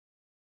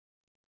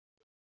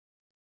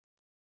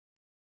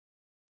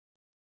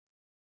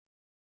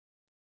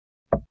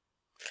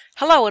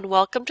Hello and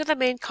welcome to the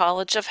Maine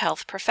College of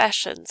Health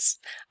Professions.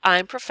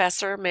 I'm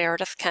Professor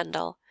Meredith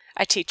Kendall.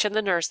 I teach in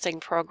the nursing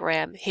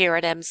program here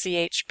at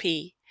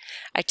MCHP.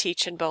 I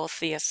teach in both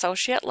the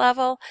associate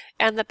level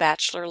and the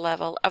bachelor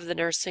level of the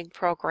nursing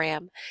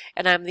program,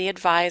 and I'm the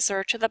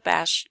advisor to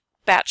the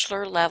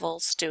bachelor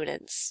level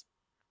students.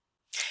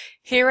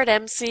 Here at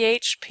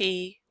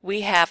MCHP,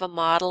 we have a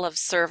model of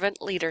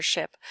servant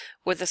leadership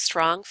with a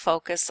strong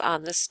focus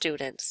on the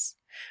students.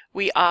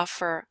 We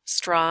offer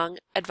strong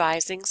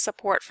advising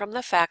support from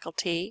the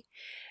faculty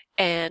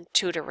and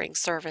tutoring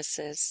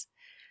services.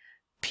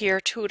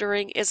 Peer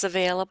tutoring is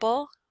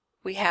available.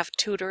 We have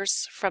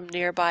tutors from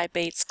nearby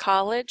Bates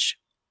College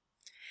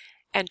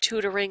and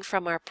tutoring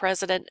from our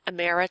President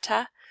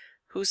Emerita,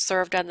 who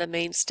served on the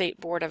Maine State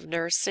Board of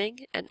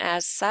Nursing and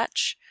as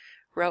such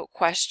wrote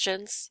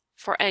questions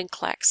for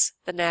NCLEX,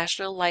 the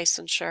National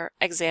Licensure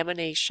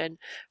Examination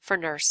for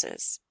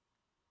Nurses.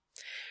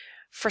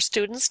 For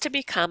students to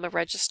become a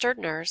registered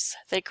nurse,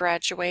 they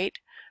graduate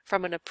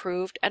from an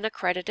approved and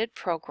accredited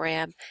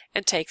program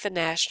and take the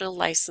National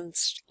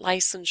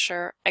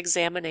Licensure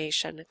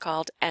Examination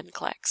called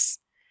NCLEX.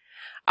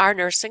 Our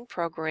nursing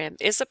program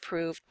is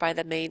approved by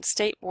the Maine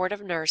State Board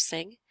of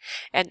Nursing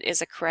and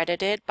is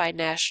accredited by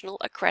national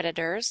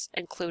accreditors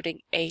including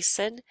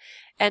ASIN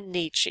and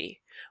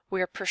NICHE.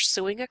 We are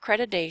pursuing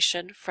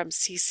accreditation from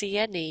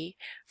CCNE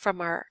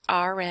from our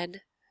RN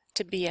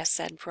to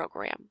BSN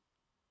program.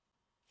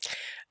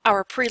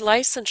 Our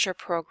pre-licensure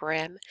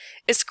program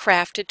is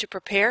crafted to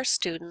prepare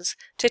students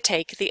to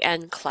take the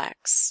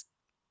NCLEX.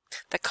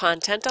 The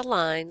content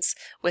aligns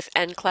with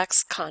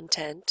NCLEX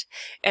content,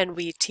 and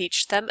we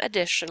teach them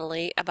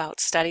additionally about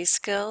study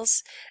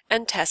skills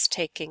and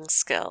test-taking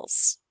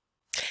skills.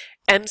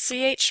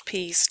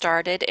 MCHP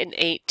started in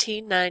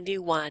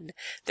 1891,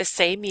 the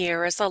same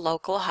year as a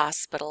local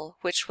hospital,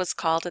 which was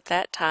called at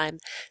that time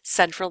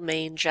Central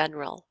Maine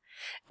General.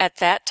 At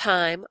that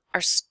time,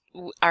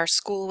 our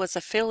school was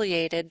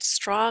affiliated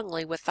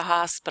strongly with the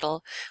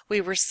hospital. We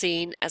were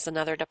seen as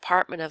another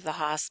department of the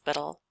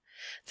hospital.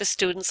 The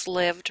students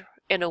lived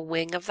in a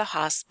wing of the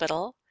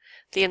hospital.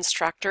 The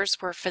instructors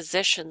were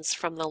physicians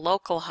from the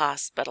local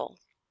hospital.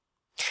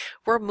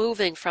 We're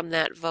moving from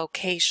that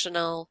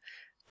vocational,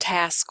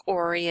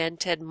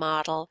 task-oriented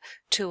model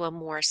to a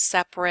more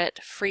separate,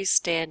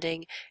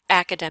 freestanding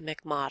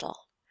academic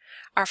model.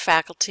 Our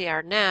faculty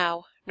are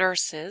now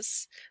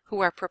nurses who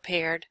are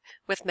prepared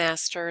with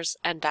master's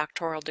and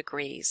doctoral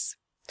degrees.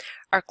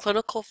 Our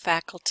clinical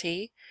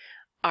faculty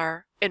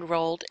are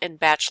enrolled in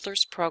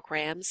bachelor's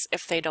programs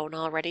if they don't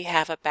already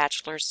have a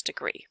bachelor's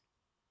degree.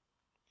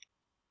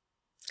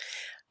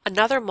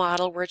 Another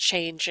model we're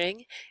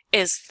changing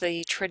is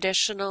the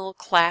traditional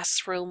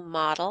classroom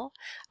model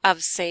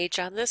of sage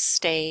on the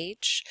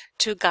stage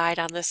to guide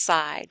on the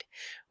side.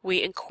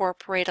 We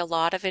incorporate a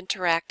lot of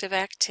interactive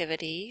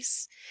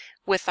activities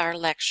with our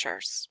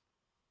lectures.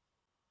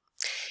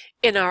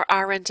 In our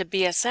RN to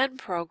BSN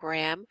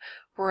program,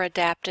 we're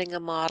adapting a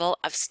model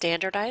of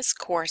standardized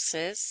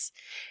courses.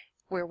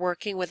 We're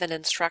working with an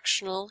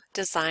instructional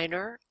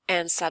designer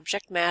and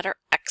subject matter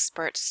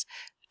experts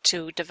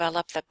to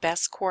develop the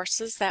best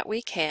courses that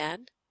we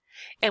can,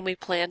 and we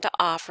plan to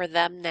offer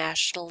them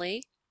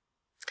nationally.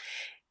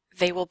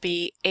 They will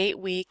be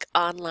 8-week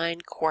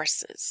online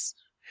courses.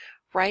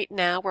 Right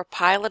now, we're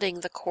piloting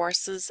the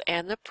courses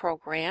and the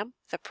program.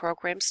 The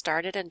program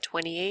started in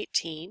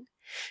 2018.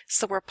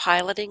 So we're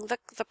piloting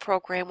the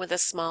program with a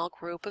small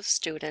group of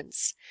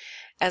students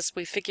as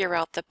we figure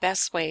out the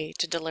best way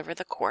to deliver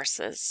the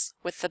courses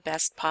with the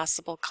best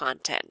possible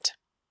content.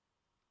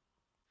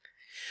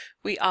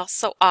 We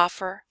also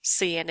offer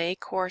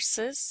CNA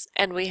courses,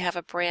 and we have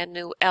a brand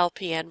new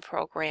LPN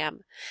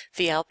program.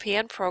 The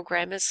LPN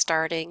program is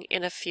starting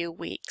in a few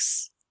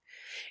weeks.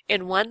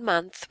 In 1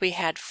 month, we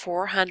had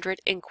 400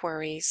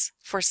 inquiries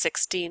for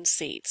 16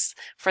 seats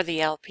for the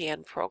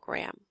LPN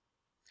program.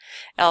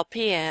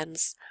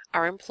 LPNs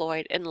are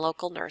employed in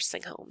local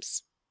nursing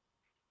homes.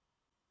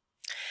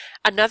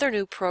 Another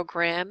new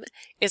program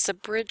is a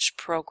bridge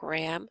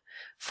program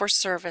for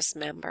service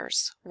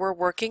members. We're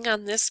working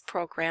on this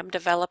program,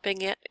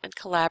 developing it and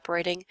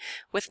collaborating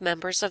with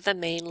members of the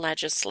Maine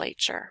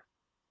legislature.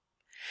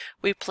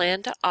 We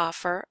plan to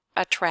offer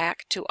a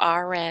track to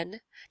RN,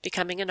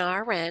 becoming an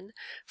RN,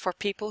 for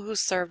people who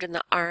served in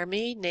the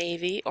Army,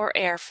 Navy, or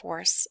Air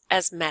Force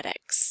as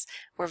medics.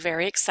 We're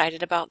very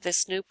excited about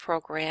this new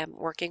program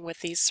working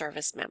with these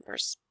service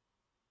members.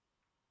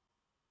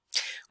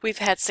 We've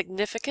had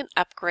significant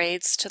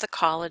upgrades to the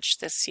college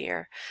this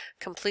year,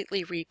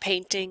 completely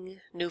repainting,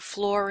 new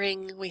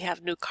flooring, we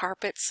have new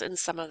carpets in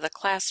some of the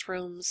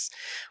classrooms,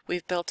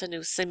 we've built a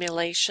new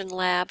simulation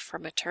lab for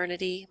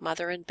maternity,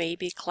 mother and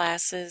baby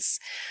classes,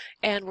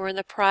 and we're in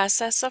the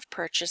process of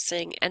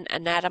purchasing an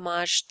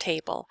anatomage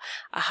table,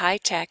 a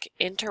high-tech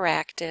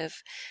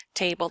interactive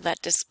table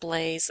that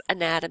displays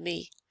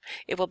anatomy.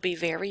 It will be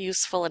very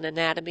useful in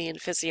anatomy and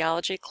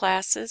physiology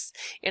classes,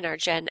 in our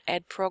Gen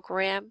Ed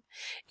program,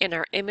 in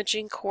our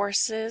imaging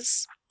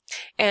courses,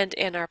 and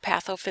in our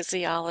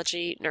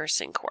pathophysiology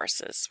nursing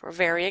courses. We're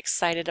very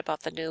excited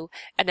about the new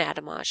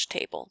anatomage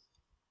table.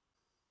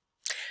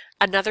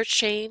 Another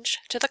change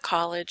to the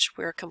college,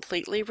 we're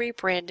completely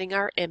rebranding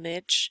our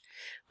image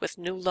with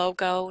new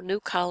logo, new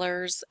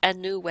colors, and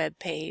new web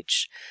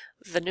page.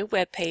 The new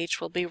web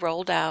page will be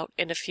rolled out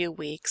in a few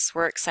weeks.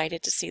 We're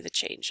excited to see the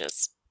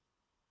changes.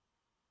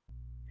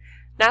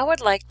 Now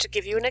I'd like to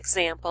give you an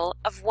example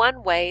of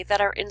one way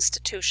that our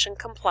institution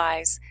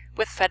complies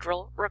with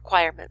federal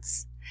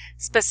requirements.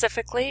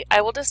 Specifically,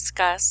 I will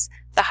discuss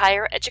the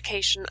Higher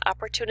Education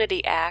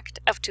Opportunity Act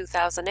of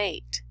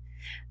 2008.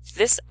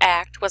 This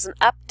act was an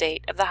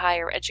update of the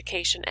Higher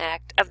Education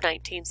Act of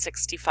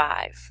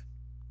 1965.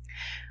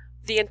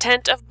 The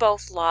intent of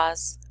both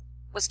laws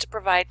was to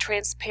provide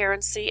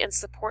transparency and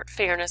support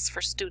fairness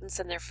for students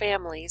and their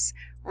families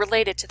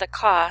related to the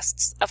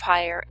costs of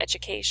higher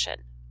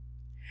education.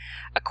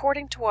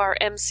 According to our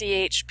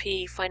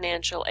MCHP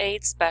financial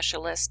aid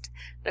specialist,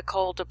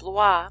 Nicole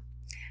DeBlois,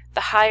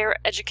 the Higher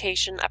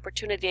Education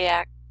Opportunity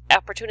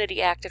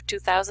Act of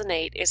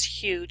 2008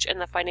 is huge in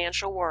the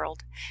financial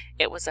world.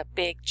 It was a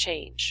big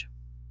change.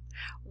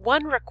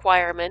 One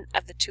requirement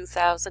of the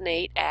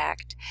 2008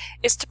 Act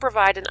is to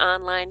provide an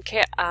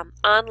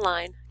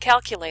online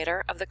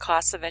calculator of the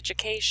costs of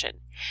education.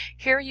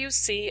 Here you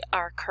see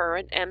our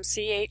current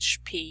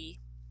MCHP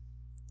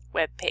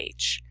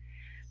webpage.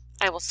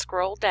 I will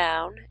scroll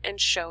down and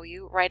show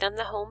you right on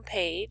the home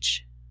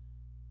page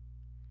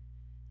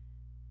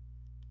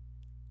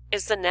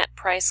is the net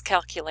price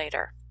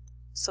calculator.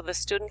 So the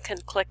student can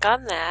click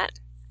on that,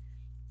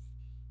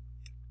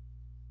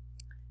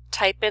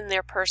 type in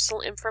their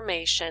personal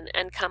information,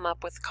 and come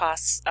up with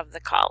costs of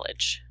the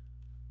college.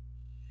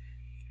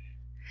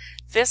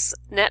 This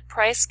net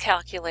price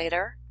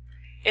calculator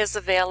is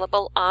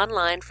available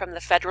online from the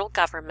federal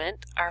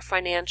government. Our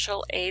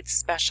financial aid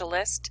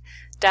specialist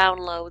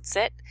downloads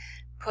it,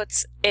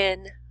 puts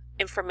in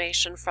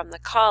information from the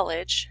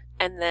college,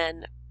 and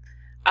then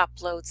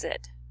uploads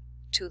it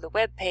to the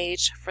web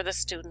page for the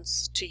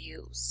students to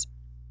use.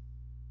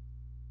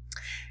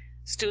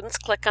 Students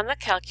click on the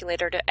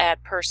calculator to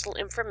add personal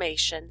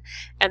information,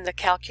 and the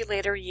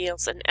calculator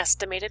yields an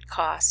estimated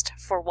cost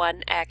for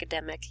one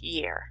academic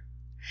year.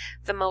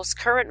 The most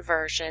current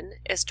version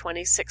is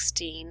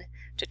 2016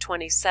 to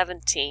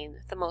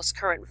 2017, the most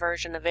current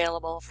version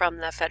available from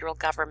the federal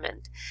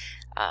government.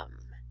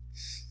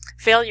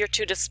 Failure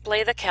to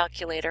display the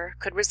calculator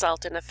could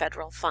result in a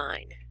federal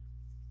fine.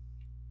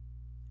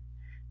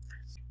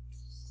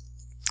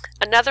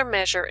 Another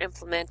measure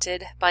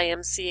implemented by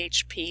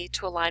MCHP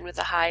to align with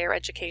the Higher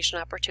Education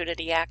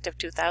Opportunity Act of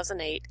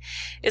 2008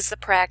 is the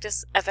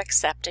practice of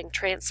accepting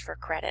transfer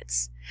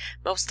credits.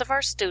 Most of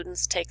our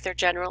students take their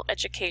general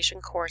education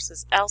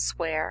courses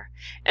elsewhere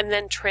and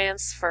then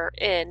transfer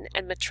in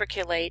and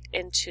matriculate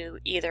into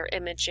either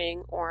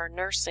imaging or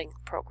nursing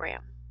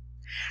program.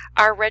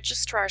 Our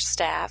registrar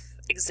staff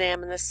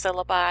examine the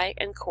syllabi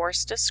and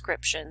course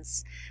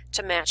descriptions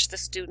to match the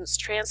students'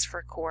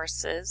 transfer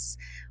courses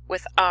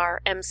with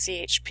our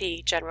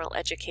MCHP general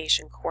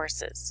education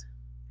courses.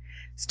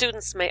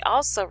 Students may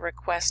also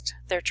request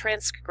their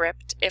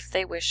transcript if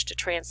they wish to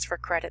transfer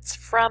credits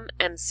from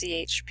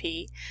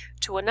MCHP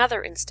to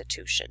another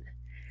institution.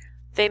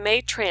 They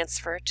may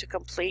transfer to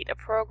complete a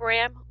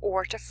program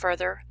or to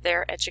further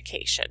their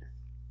education.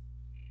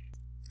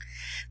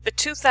 The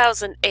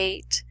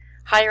 2008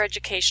 Higher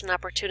Education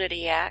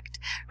Opportunity Act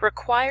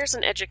requires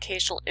an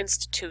educational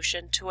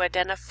institution to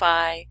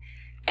identify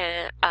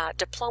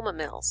diploma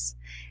mills.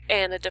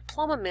 And a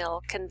diploma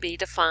mill can be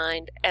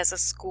defined as a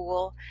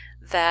school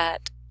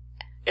that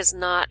is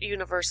not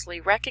universally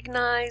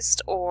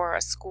recognized or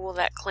a school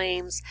that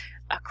claims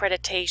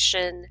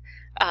accreditation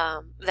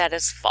that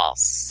is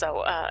false.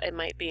 So it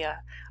might be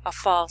a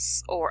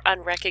false or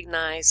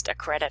unrecognized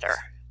accreditor.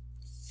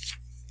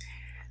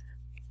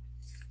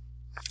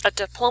 A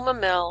diploma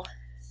mill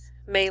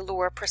may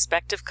lure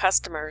prospective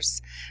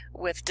customers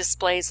with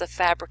displays of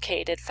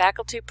fabricated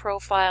faculty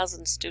profiles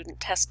and student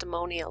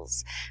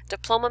testimonials.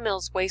 Diploma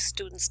mills waste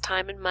students'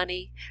 time and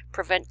money,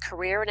 prevent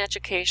career and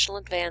educational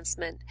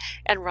advancement,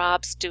 and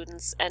rob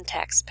students and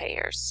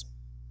taxpayers.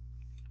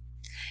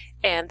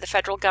 And the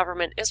federal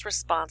government is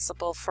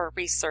responsible for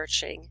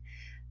researching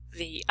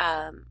the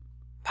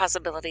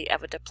possibility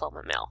of a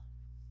diploma mill.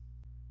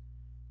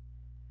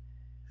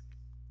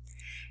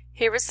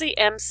 Here is the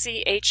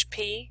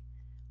MCHP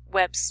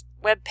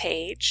web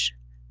page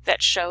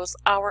that shows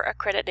our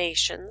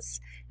accreditations,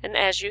 and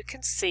as you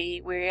can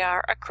see, we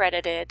are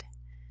accredited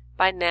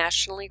by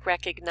nationally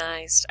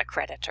recognized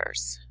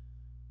accreditors.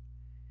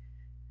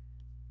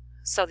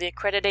 So the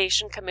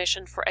Accreditation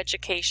Commission for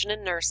Education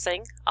and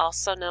Nursing,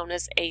 also known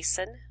as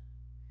ACEN,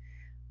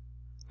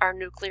 our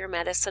nuclear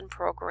medicine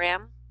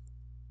program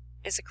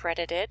is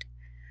accredited.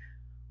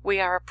 We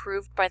are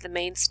approved by the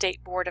Maine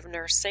State Board of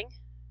Nursing.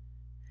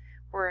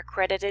 We're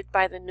accredited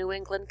by the New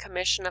England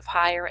Commission of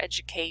Higher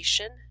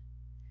Education,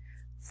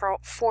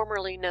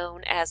 formerly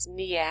known as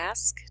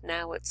NEASC,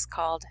 now it's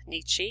called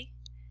NECHI.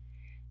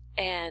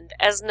 And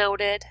as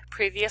noted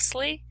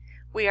previously,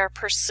 We are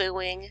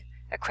pursuing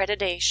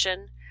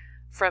accreditation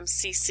from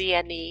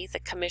CCNE, the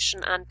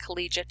Commission on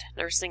Collegiate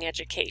Nursing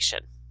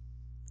Education.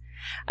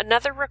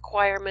 Another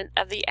requirement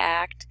of the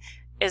Act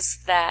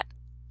is that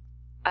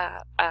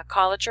a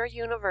college or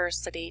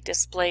university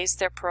displays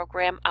their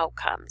program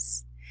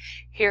outcomes.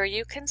 Here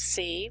you can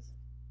see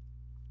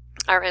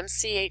our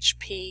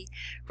MCHP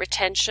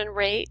retention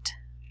rate,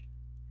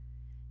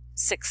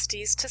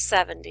 60s to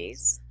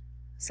 70s,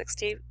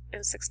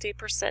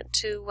 60%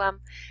 to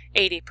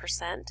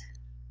 80%.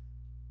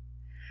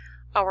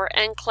 Our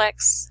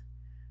NCLEX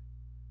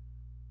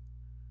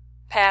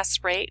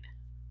pass rate,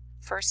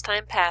 first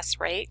time pass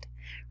rate,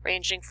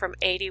 ranging from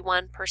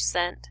 81%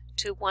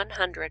 to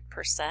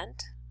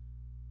 100%.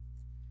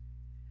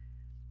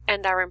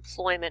 And our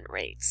employment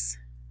rates,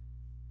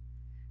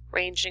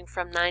 ranging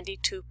from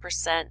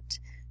 92%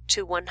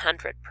 to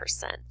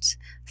 100%.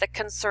 The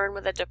concern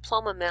with a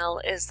diploma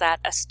mill is that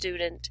a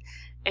student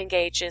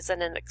engages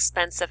in an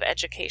expensive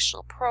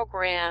educational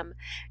program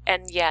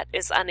and yet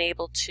is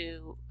unable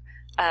to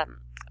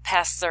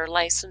pass their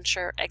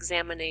licensure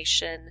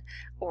examination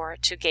or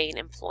to gain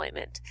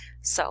employment.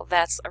 So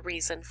that's a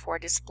reason for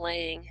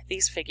displaying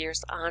these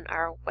figures on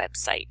our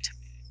website.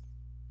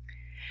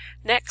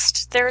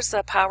 Next, there's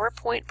a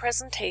PowerPoint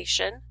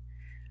presentation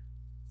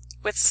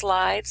with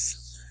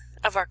slides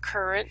of our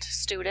current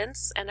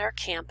students and our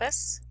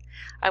campus.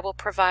 I will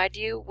provide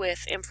you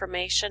with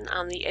information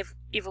on the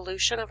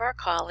evolution of our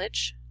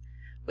college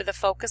with a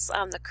focus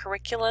on the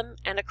curriculum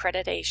and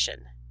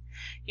accreditation.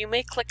 You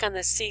may click on the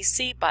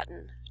CC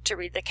button to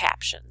read the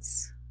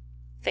captions.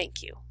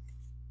 Thank you.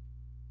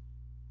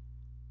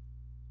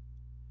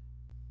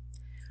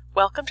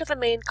 Welcome to the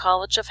Maine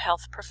College of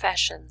Health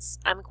Professions.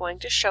 I'm going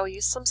to show you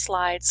some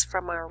slides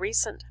from our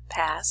recent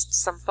past,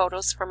 some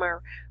photos from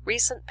our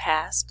recent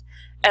past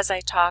as I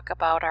talk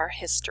about our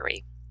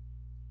history.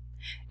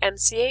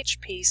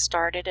 MCHP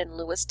started in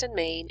Lewiston,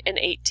 Maine in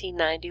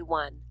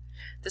 1891.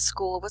 The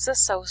school was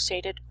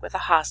associated with a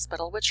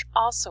hospital which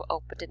also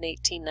opened in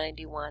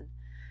 1891.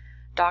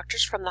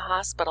 Doctors from the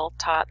hospital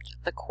taught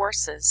the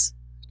courses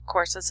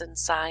in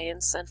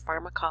science and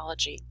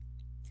pharmacology.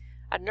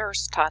 A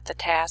nurse taught the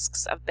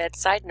tasks of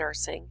bedside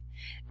nursing,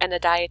 and a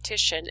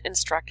dietitian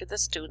instructed the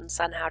students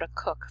on how to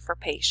cook for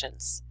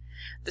patients.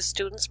 The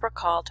students were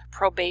called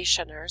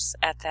probationers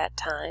at that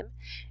time,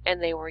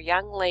 and they were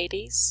young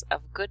ladies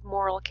of good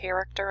moral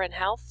character and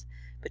health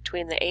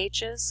between the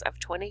ages of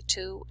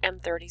 22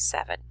 and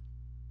 37.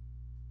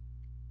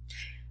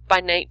 By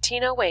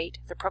 1908,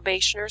 the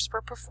probationers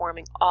were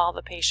performing all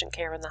the patient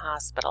care in the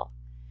hospital.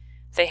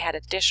 They had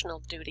additional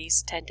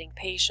duties tending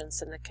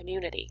patients in the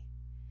community.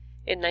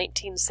 In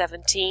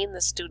 1917,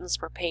 the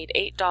students were paid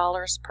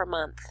 $8 per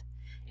month.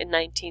 In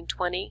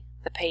 1920,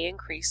 the pay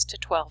increased to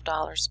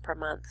 $12 per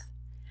month.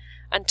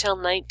 Until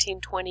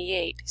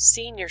 1928,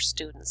 senior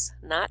students,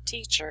 not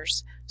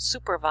teachers,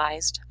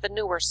 supervised the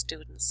newer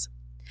students.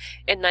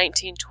 In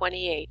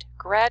 1928,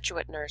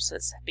 graduate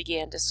nurses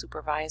began to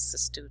supervise the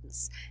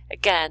students.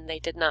 Again, they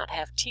did not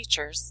have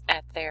teachers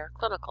at their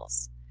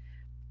clinicals.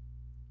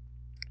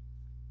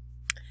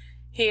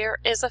 Here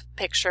is a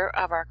picture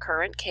of our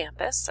current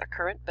campus, our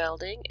current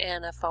building,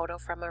 and a photo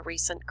from a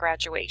recent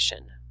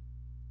graduation.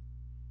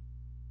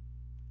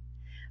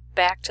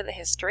 Back to the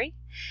history.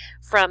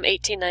 From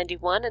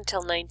 1891 until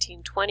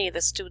 1920, the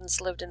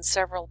students lived in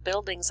several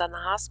buildings on the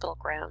hospital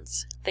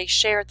grounds. They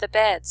shared the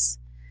beds.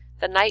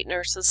 The night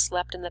nurses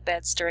slept in the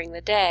beds during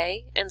the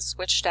day and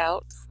switched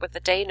out with the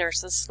day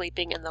nurses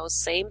sleeping in those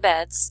same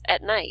beds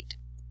at night.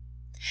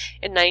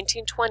 In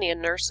 1920, a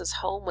nurse's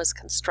home was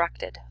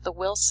constructed, the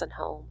Wilson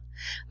Home.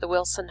 The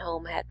Wilson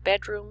Home had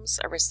bedrooms,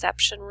 a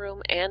reception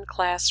room, and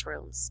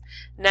classrooms.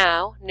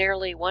 Now,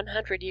 nearly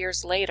 100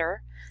 years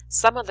later,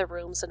 some of the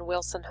rooms in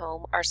Wilson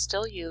Home are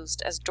still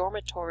used as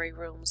dormitory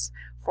rooms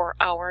for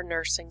our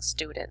nursing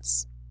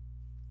students.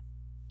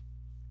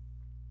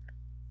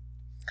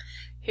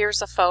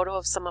 Here's a photo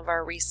of some of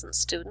our recent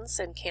students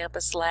in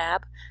campus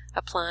lab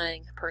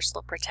applying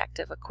personal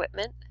protective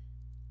equipment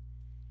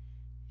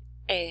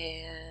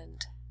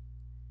and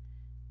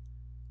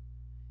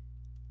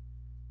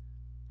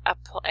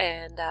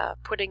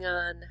putting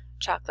on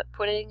chocolate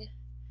pudding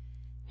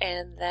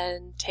and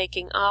then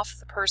taking off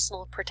the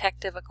personal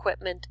protective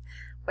equipment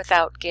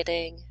without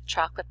getting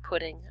chocolate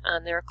pudding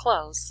on their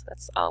clothes.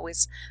 That's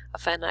always a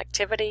fun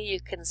activity. You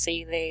can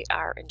see they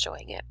are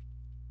enjoying it.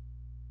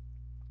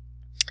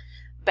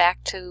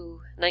 Back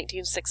to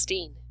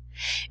 1916.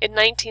 In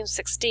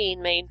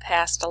 1916, Maine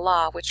passed a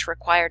law which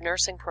required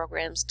nursing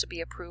programs to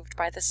be approved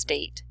by the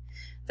state.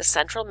 The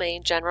Central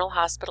Maine General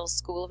Hospital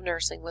School of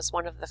Nursing was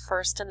one of the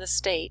first in the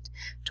state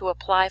to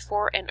apply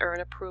for and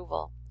earn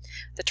approval.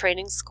 The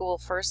training school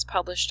first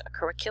published a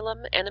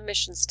curriculum and a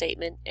mission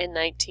statement in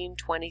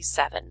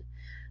 1927.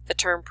 The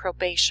term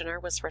probationer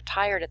was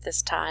retired at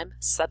this time,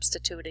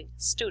 substituting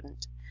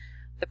student.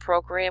 The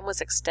program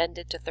was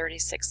extended to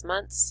 36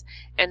 months,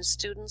 and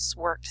students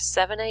worked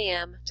 7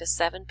 a.m. to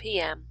 7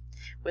 p.m.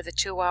 with a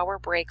 2-hour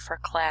break for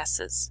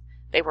classes.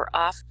 They were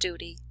off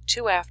duty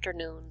 2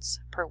 afternoons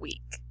per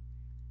week.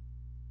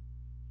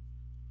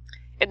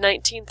 In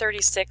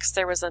 1936,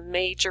 there was a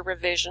major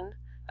revision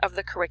of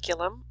the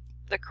curriculum.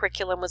 The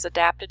curriculum was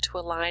adapted to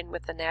align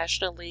with the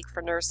National League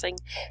for Nursing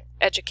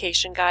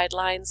education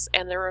guidelines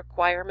and the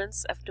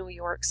requirements of New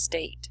York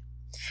State.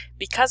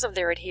 Because of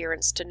their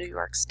adherence to New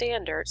York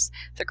standards,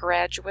 the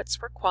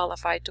graduates were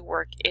qualified to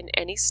work in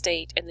any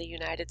state in the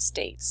United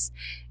States,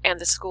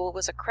 and the school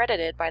was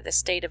accredited by the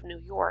state of New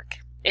York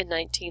in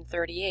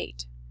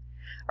 1938.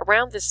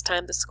 Around this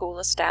time, the school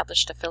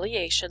established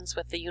affiliations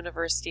with the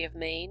University of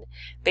Maine,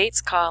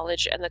 Bates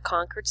College, and the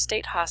Concord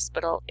State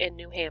Hospital in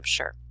New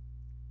Hampshire.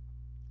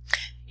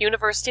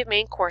 University of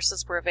Maine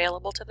courses were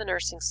available to the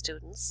nursing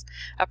students.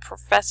 A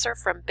professor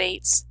from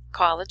Bates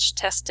College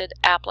tested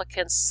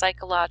applicants'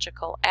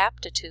 psychological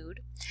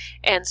aptitude,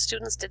 and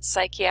students did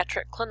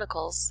psychiatric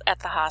clinicals at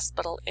the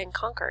hospital in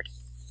Concord.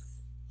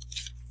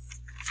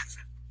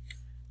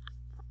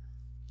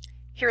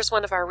 Here's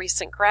one of our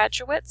recent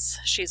graduates.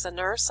 She's a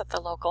nurse at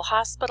the local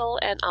hospital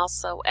and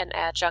also an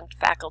adjunct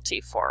faculty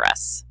for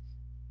us.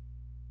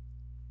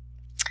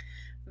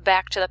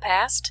 Back to the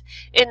past.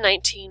 In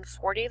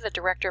 1940, the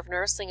director of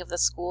nursing of the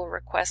school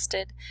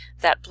requested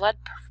that blood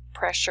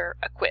pressure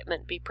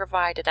equipment be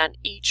provided on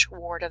each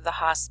ward of the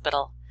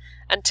hospital.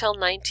 Until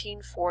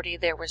 1940,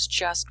 there was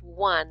just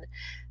one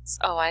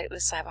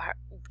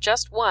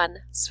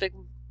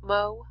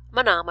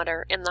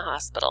sphygmomanometer in the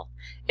hospital.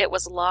 It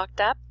was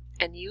locked up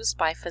and used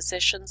by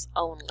physicians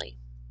only.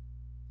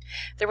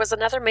 There was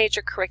another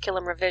major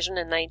curriculum revision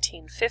in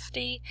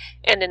 1950,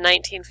 and in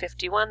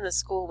 1951 the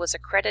school was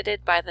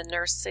accredited by the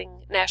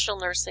National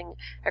Nursing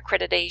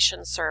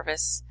Accreditation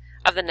Service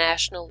of the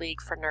National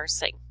League for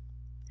Nursing.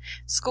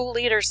 School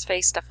leaders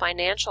faced a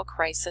financial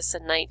crisis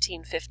in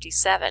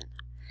 1957.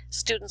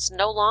 Students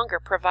no longer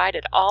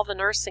provided all the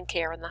nursing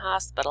care in the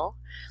hospital.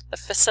 The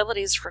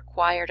facilities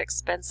required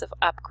expensive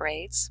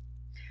upgrades.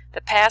 The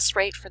pass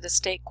rate for the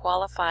state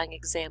qualifying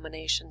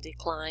examination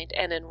declined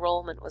and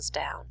enrollment was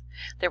down.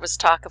 There was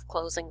talk of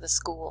closing the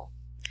school.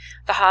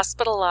 The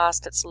hospital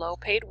lost its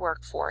low-paid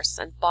workforce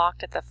and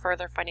balked at the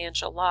further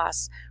financial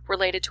loss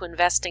related to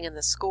investing in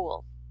the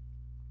school.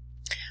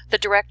 The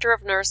director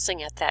of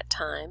nursing at that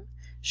time,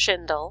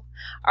 Schindel,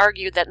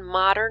 argued that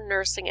modern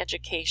nursing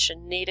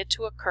education needed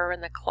to occur in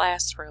the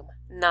classroom,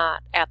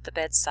 not at the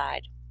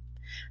bedside.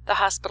 The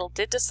hospital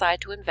did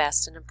decide to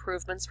invest, and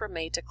improvements were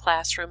made to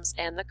classrooms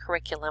and the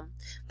curriculum.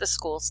 The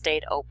school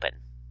stayed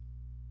open.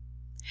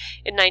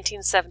 In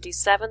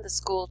 1977, the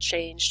school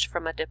changed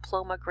from a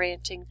diploma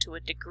granting to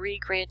a degree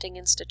granting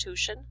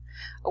institution,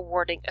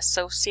 awarding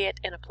associate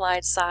in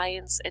applied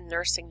science and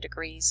nursing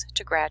degrees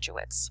to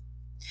graduates.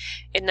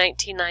 In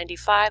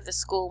 1995, the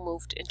school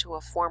moved into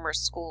a former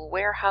school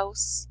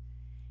warehouse,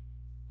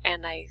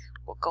 and I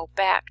will go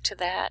back to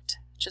that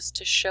just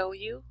to show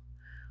you.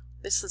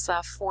 This is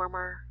a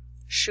former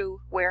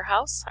shoe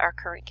warehouse, our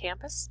current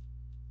campus.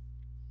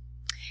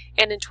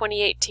 And in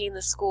 2018,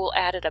 the school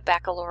added a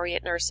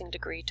baccalaureate nursing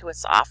degree to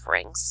its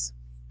offerings.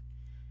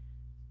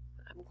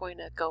 I'm going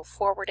to go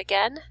forward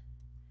again.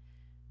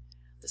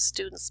 The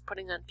students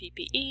putting on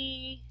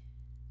PPE.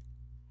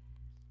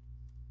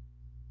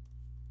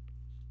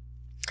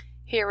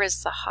 Here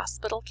is the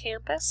hospital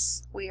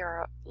campus. We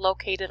are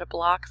located a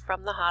block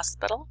from the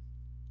hospital.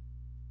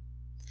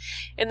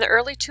 In the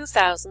early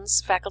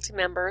 2000s, faculty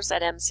members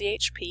at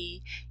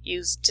MCHP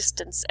used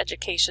distance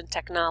education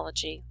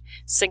technology.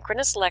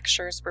 Synchronous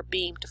lectures were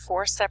beamed to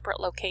 4 separate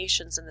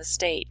locations in the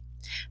state.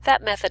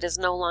 That method is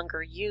no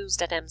longer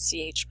used at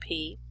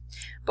MCHP,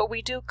 but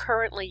we do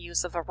currently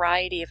use a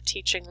variety of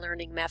teaching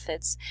learning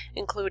methods,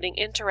 including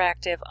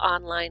interactive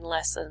online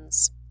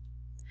lessons.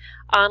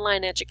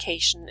 Online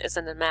education is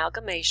an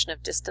amalgamation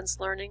of distance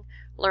learning,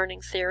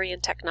 learning theory,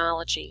 and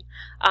technology.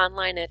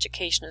 Online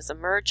education is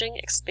emerging,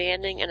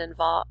 expanding, and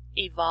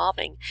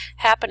evolving,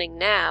 happening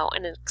now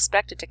and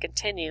expected to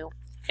continue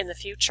in the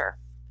future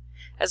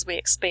as we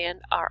expand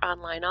our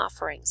online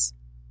offerings.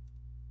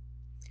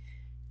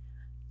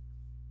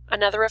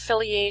 Another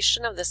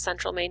affiliation of the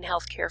Central Maine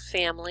Healthcare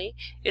family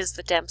is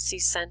the Dempsey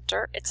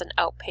Center. It's an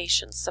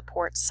outpatient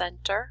support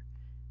center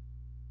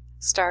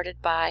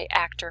started by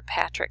actor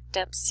Patrick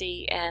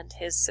Dempsey and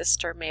his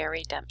sister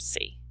Mary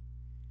Dempsey.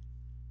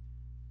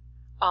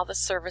 All the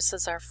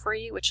services are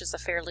free, which is a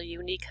fairly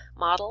unique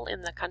model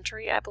in the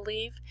country, I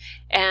believe,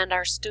 and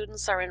our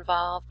students are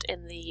involved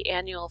in the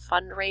annual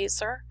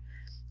fundraiser,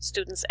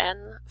 students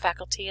and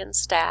faculty and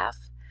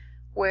staff,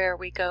 where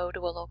we go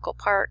to a local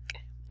park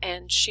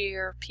and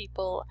cheer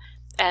people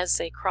as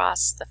they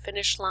cross the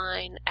finish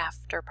line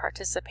after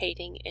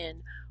participating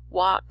in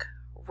walk,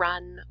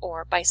 run,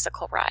 or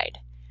bicycle ride.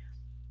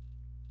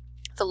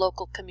 The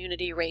local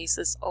community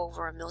raises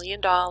over $1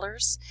 million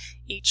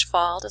each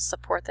fall to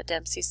support the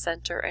Dempsey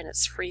Center and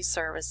its free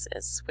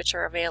services, which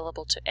are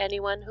available to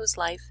anyone whose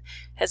life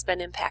has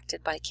been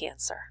impacted by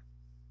cancer.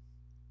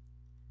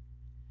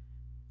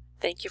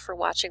 Thank you for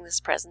watching this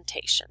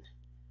presentation.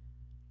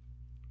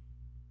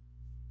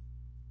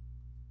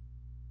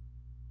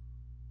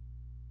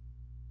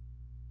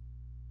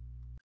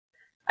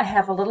 I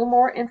have a little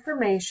more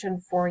information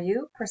for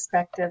you,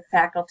 prospective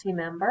faculty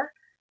member.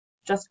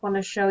 Just want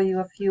to show you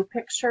a few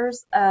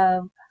pictures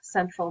of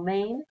Central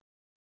Maine,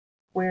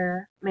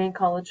 where Maine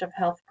College of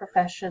Health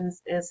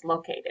Professions is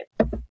located.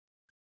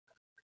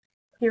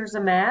 Here's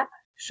a map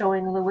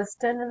showing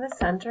Lewiston in the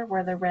center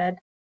where the red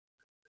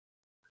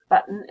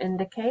button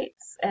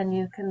indicates, and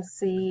you can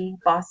see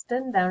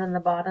Boston down in the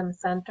bottom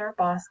center.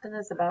 Boston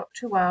is about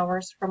 2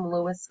 hours from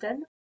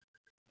Lewiston.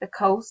 The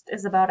coast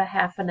is about a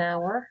half an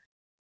hour.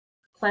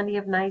 Plenty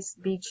of nice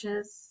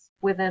beaches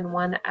within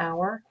 1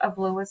 hour of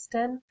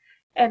Lewiston.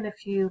 And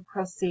if you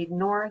proceed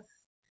north,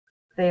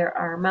 there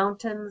are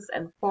mountains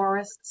and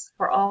forests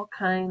for all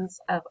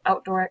kinds of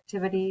outdoor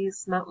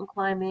activities, mountain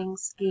climbing,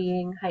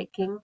 skiing,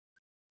 hiking.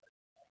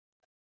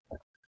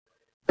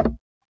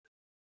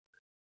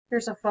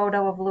 Here's a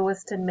photo of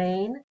Lewiston,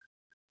 Maine,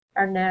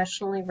 our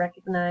nationally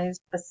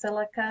recognized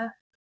basilica,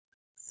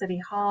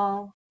 City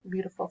Hall,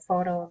 beautiful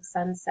photo of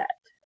sunset.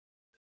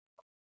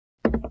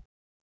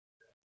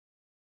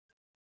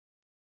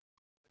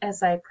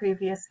 As I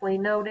previously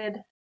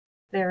noted,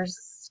 there's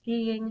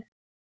skiing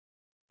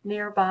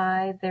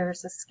nearby.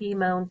 There's a ski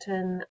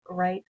mountain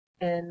right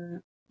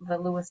in the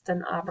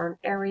Lewiston-Auburn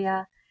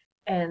area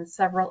and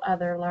several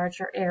other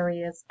larger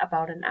areas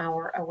about an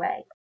hour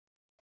away.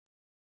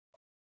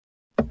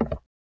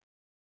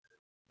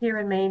 Here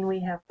in Maine,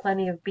 we have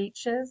plenty of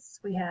beaches.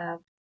 We have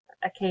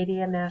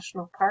Acadia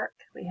National Park.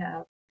 We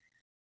have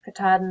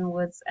Katahdin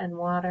Woods and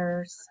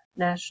Waters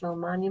National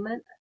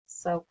Monument.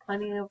 So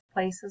plenty of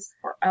places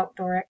for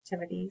outdoor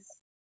activities.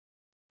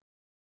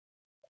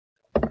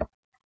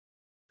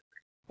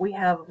 We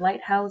have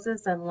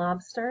lighthouses and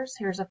lobsters.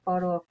 Here's a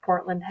photo of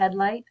Portland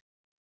Headlight.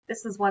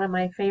 This is one of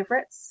my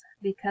favorites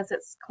because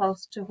it's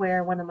close to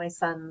where one of my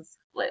sons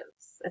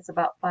lives. It's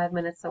about 5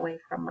 minutes away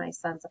from my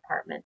son's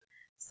apartment.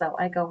 So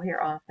I go here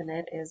often.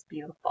 It is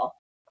beautiful.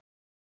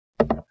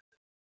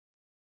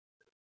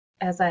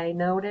 As I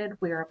noted,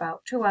 we are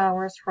about 2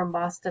 hours from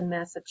Boston,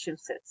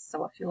 Massachusetts.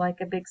 So if you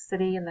like a big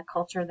city and the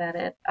culture that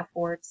it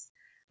affords,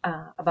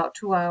 about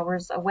 2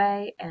 hours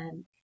away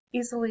and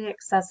easily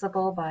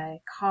accessible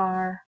by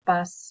car,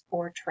 bus,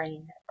 or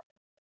train.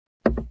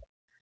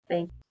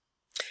 Thank you.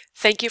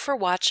 Thank you for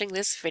watching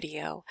this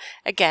video.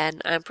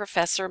 Again, I'm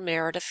Professor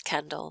Meredith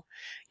Kendall.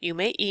 You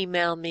may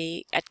email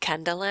me at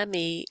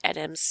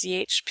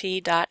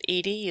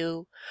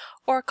kendallme@mchp.edu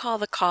or call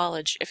the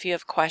college if you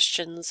have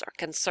questions or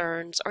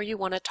concerns or you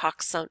want to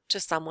talk to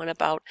someone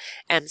about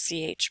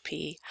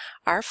MCHP.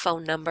 Our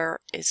phone number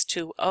is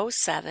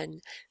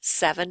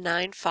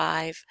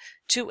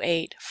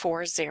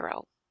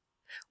 207-795-2840.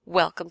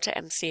 Welcome to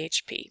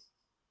MCHP.